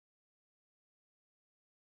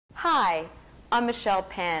Hi, I'm Michelle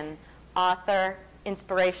Penn, author,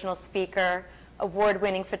 inspirational speaker,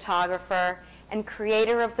 award-winning photographer, and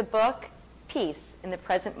creator of the book, Peace in the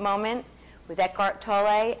Present Moment, with Eckhart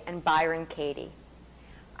Tolle and Byron Katie.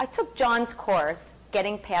 I took John's course,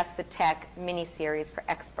 Getting Past the Tech mini-series for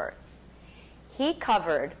experts. He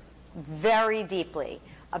covered very deeply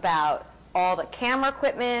about all the camera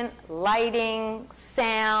equipment, lighting,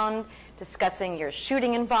 sound, discussing your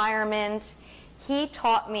shooting environment. He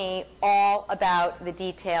taught me all about the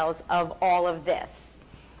details of all of this,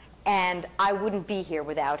 and I wouldn't be here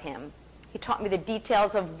without him. He taught me the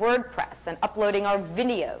details of WordPress and uploading our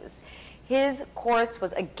videos. His course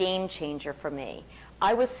was a game changer for me.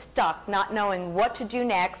 I was stuck not knowing what to do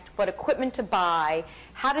next, what equipment to buy,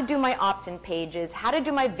 how to do my opt-in pages, how to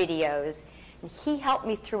do my videos, and he helped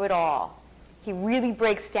me through it all. He really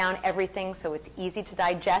breaks down everything so it's easy to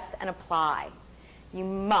digest and apply. You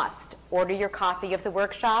must order your copy of the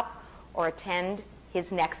workshop or attend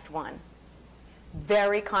his next one.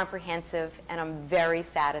 Very comprehensive, and I'm very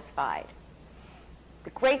satisfied.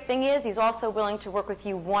 The great thing is he's also willing to work with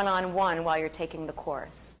you one-on-one while you're taking the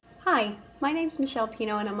course. Hi, my name's Michelle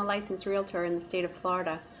Pino and I'm a licensed realtor in the state of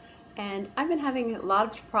Florida. And I've been having a lot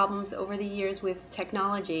of problems over the years with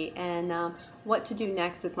technology and what to do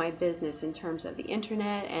next with my business in terms of the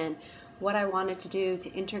internet and what I wanted to do to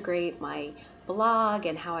integrate my blog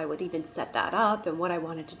and how I would even set that up and what I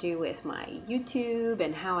wanted to do with my YouTube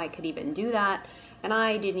and how I could even do that. And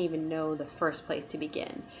I didn't even know the first place to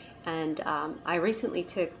begin. And I recently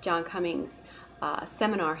took John Cummings'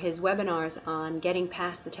 seminar, his webinars on getting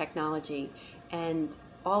past the technology, and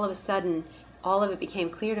all of a sudden all of it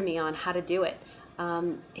became clear to me on how to do it.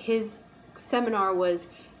 His seminar was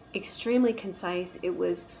extremely concise. It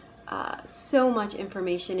was so much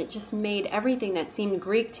information. It just made everything that seemed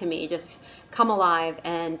Greek to me just come alive,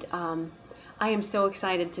 and I am so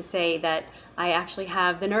excited to say that I actually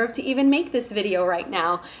have the nerve to even make this video right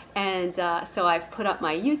now. And so I've put up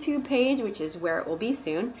my YouTube page, which is where it will be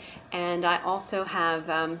soon, and I also have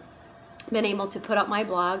been able to put up my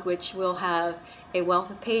blog, which will have a wealth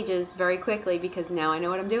of pages very quickly because now I know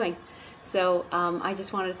what I'm doing. So I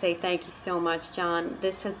just wanted to say thank you so much, John.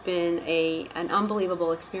 This has been an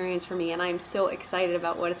unbelievable experience for me, and I'm so excited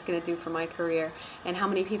about what it's going to do for my career and how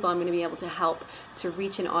many people I'm going to be able to help to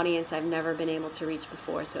reach an audience I've never been able to reach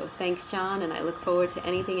before. So thanks, John, and I look forward to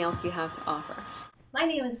anything else you have to offer. My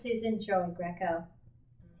name is Susan Joey Greco,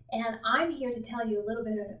 and I'm here to tell you a little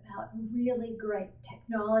bit about a really great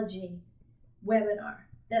technology webinar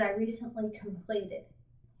that I recently completed.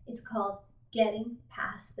 It's called Getting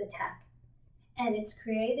Past the Tech. And it's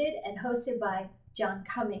created and hosted by John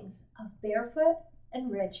Cummings of Barefoot and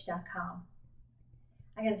Ridge.com.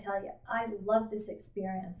 I gotta tell you, I love this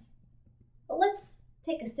experience. But let's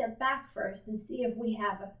take a step back first and see if we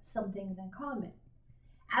have some things in common.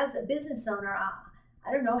 As a business owner,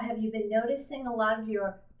 I don't know, have you been noticing a lot of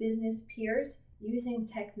your business peers using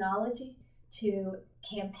technology to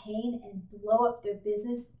campaign and blow up their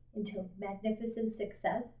business into magnificent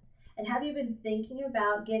success? And have you been thinking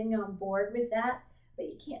about getting on board with that, but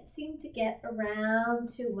you can't seem to get around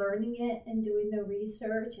to learning it and doing the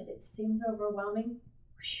research, and it seems overwhelming?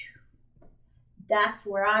 Whew. That's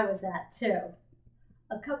where I was at too.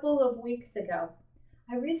 A couple of weeks ago,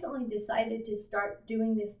 I recently decided to start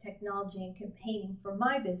doing this technology and campaigning for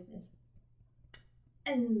my business.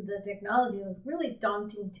 And the technology was really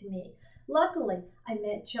daunting to me. Luckily, I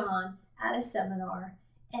met John at a seminar,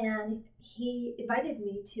 and he invited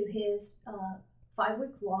me to his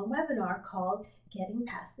 5-week-long webinar called Getting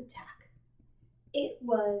Past the Tech. It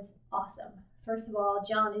was awesome. First of all,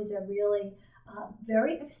 John is a really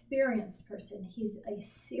very experienced person. He's a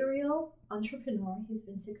serial entrepreneur. He's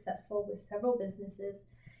been successful with several businesses,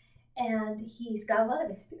 and he's got a lot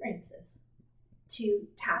of experiences to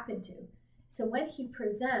tap into. So when he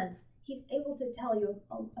presents, he's able to tell you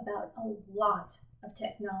about a lot of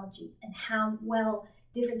technology and how well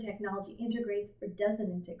different technology integrates or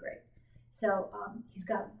doesn't integrate. So he's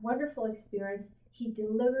got wonderful experience. He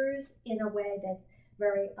delivers in a way that's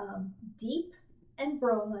very deep and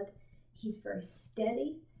broad. He's very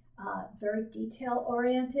steady, very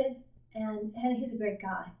detail-oriented, and he's a great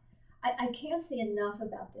guy. I can't say enough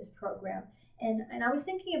about this program. And I was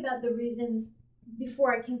thinking about the reasons,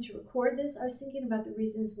 before I came to record this, I was thinking about the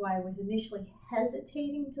reasons why I was initially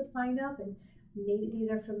hesitating to sign up, and maybe these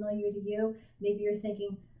are familiar to you. Maybe you're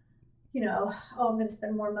thinking, you know, oh, I'm going to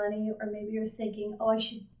spend more money. Or maybe you're thinking, oh, I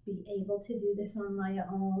should be able to do this on my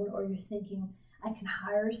own. Or you're thinking, I can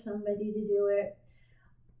hire somebody to do it.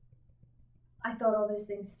 I thought all those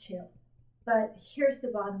things too. But here's the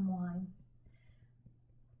bottom line.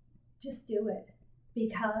 Just do it.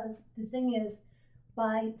 Because the thing is,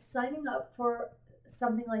 by signing up for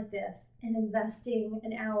something like this and investing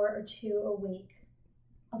an hour or two a week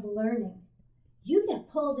of learning, you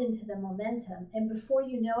get pulled into the momentum. And before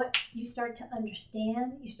you know it, you start to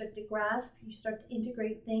understand, you start to grasp, you start to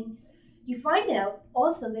integrate things. You find out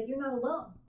also that you're not alone.